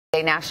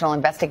National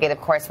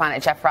investigative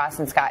correspondent Jeff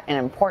Rossman's got an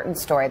important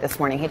story this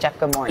morning. Hey, Jeff,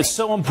 good morning. It's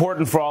so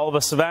important for all of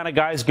us. Savannah,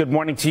 guys, good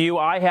morning to you.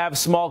 I have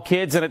small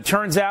kids, and it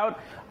turns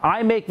out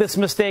I make this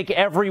mistake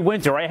every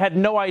winter. I had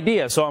no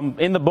idea, so I'm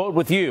in the boat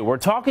with you. We're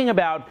talking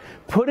about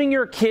putting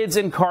your kids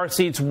in car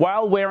seats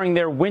while wearing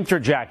their winter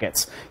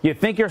jackets. You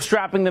think you're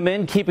strapping them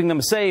in, keeping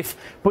them safe,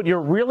 but you're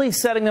really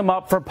setting them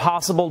up for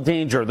possible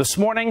danger. This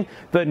morning,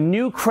 the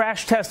new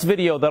crash test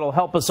video that'll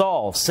help us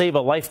all save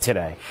a life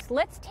today.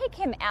 Let's take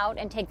him out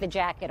and take the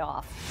jacket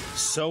off.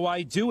 So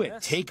I do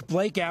it. Take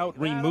Blake out,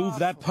 remove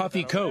that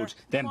puffy coat,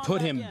 then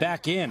put him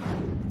back in.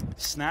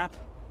 Snap.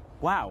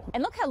 Wow.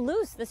 And look how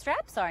loose the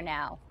straps are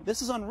now.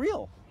 This is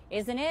unreal.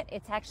 Isn't it?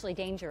 It's actually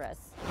dangerous.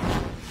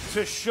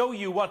 To show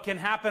you what can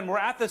happen, we're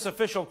at this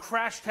official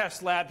crash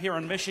test lab here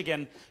in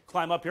Michigan.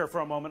 Climb up here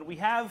for a moment. We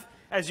have,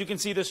 as you can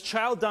see, this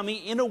child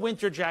dummy in a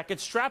winter jacket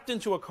strapped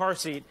into a car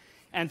seat.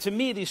 And to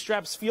me, these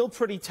straps feel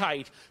pretty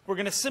tight. We're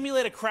going to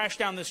simulate a crash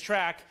down this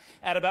track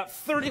at about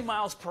 30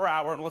 miles per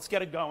hour. And let's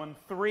get it going.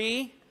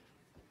 3,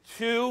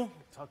 2,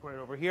 tuck right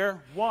over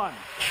here, 1.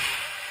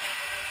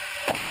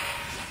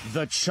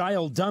 The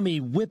child dummy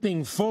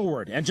whipping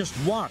forward, and just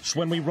watch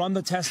when we run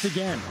the test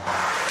again.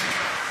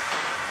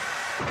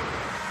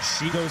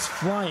 She goes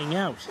flying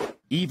out,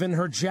 even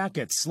her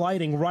jacket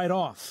sliding right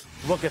off.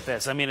 Look at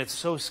this. I mean, it's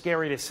so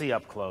scary to see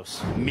up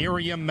close.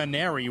 Miriam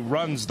Maneri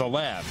runs the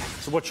lab.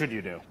 So what should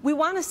you do? We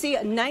want to see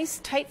a nice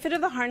tight fit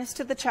of the harness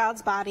to the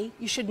child's body.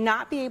 You should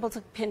not be able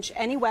to pinch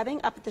any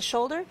webbing up at the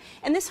shoulder,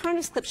 and this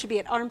harness clip should be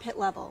at armpit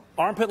level.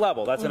 Armpit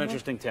level. That's an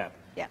interesting tip.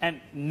 Yeah.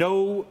 And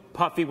no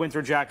puffy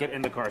winter jacket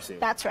in the car seat.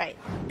 That's right.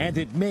 And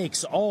it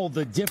makes all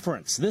the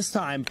difference. This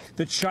time,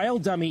 the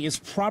child dummy is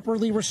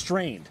properly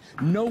restrained.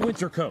 No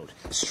winter coat,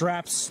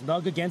 strapped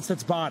snug against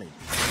its body. Look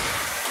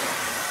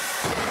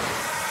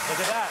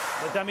at that.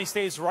 The dummy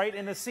stays right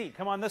in the seat.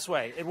 Come on this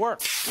way. It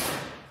works.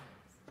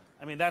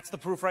 I mean, that's the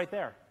proof right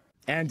there.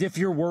 And if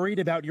you're worried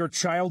about your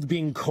child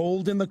being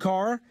cold in the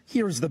car,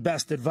 here's the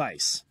best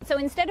advice. So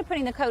instead of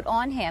putting the coat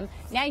on him,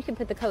 now you can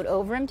put the coat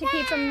over him to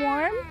keep him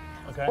warm.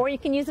 Okay. Or you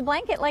can use a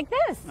blanket like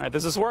this. All right,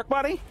 does this work,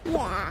 buddy?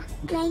 Yeah,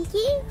 thank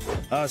you.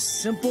 A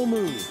simple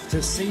move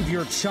to save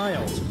your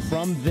child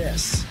from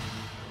this.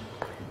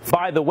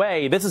 By the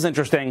way, this is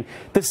interesting.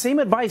 The same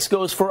advice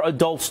goes for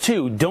adults,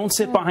 too. Don't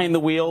sit behind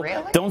the wheel.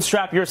 Really? Don't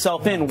strap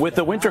yourself in with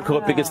the winter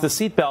coat because the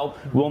seatbelt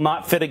will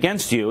not fit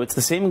against you. It's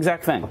the same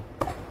exact thing.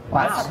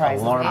 Wow.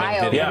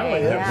 Alarming video.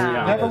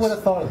 Yeah. Never would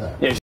have thought of that.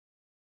 Yeah.